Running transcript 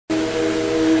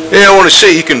Yeah, I want to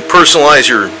say you can personalize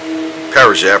your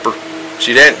ParaZapper.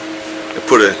 See that? I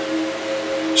put a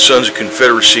Sons of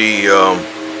Confederacy, I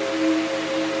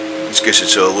guess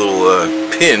it's a little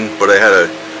pin, but I had to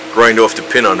grind off the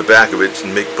pin on the back of it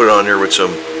and put it on there with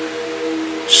some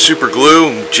super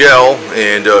glue, gel,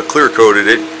 and clear coated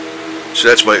it. So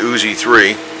that's my Uzi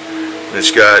 3. And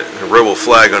it's got a rebel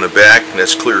flag on the back, and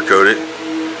that's clear coated.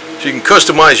 So you can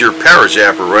customize your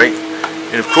ParaZapper, right?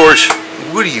 And of course,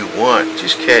 what do you want?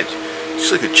 Just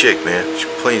like a chick, man. She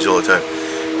complains all the time.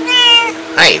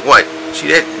 Hey, what? See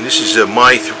that? And this is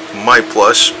my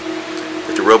Plus.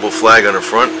 Got the rebel flag on the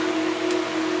front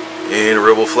and a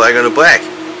rebel flag on the back.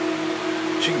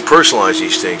 So you can personalize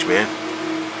these things, man.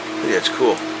 Yeah, it's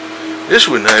cool. This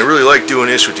one, I really like doing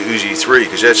this with the Uzi 3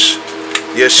 because that's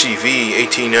the SCV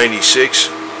 1896.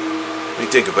 What do you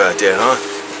think about that, huh?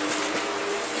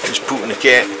 There's Putin the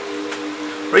cat.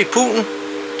 Right, Putin?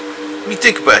 What do you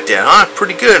think about that, huh?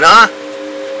 Pretty good, huh?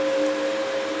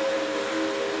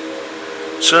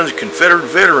 Sons of Confederate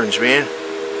veterans, man.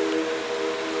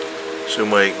 So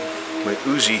my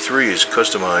Uzi 3 is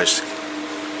customized.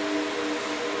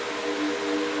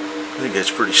 I think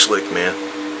that's pretty slick, man.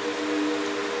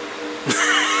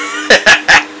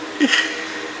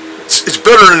 It's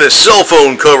better than a cell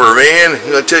phone cover, man.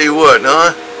 I'll tell you what,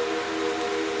 huh?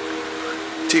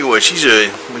 Tell you what,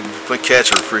 my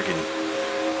cats are freaking.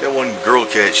 That one girl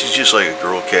cat, she's just like a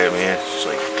girl cat, man. She's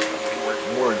like,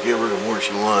 the more I give her, the more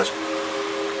she wants.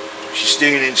 She's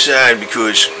staying inside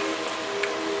because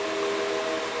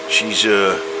she's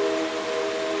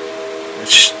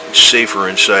it's safer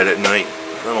inside at night.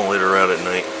 I don't let her out at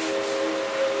night.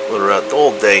 Let her out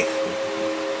all day.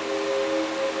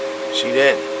 See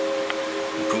that?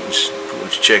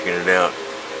 Putin's checking it out.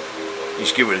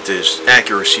 He's giving it this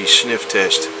accuracy sniff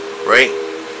test, right?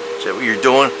 Is that what you're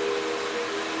doing?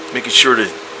 Making sure the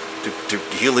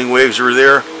healing waves are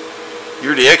there.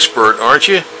 You're the expert, aren't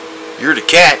you? You're the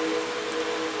cat.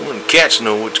 Well, the cats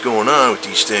know what's going on with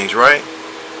these things, right?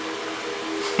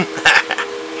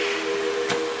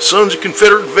 Sons of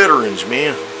Confederate veterans,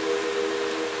 man.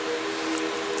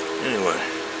 Anyway,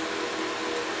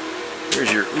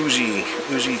 here's your Uzi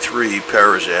 3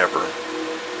 ParaZapper.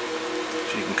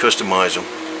 So you can customize them.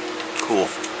 Cool.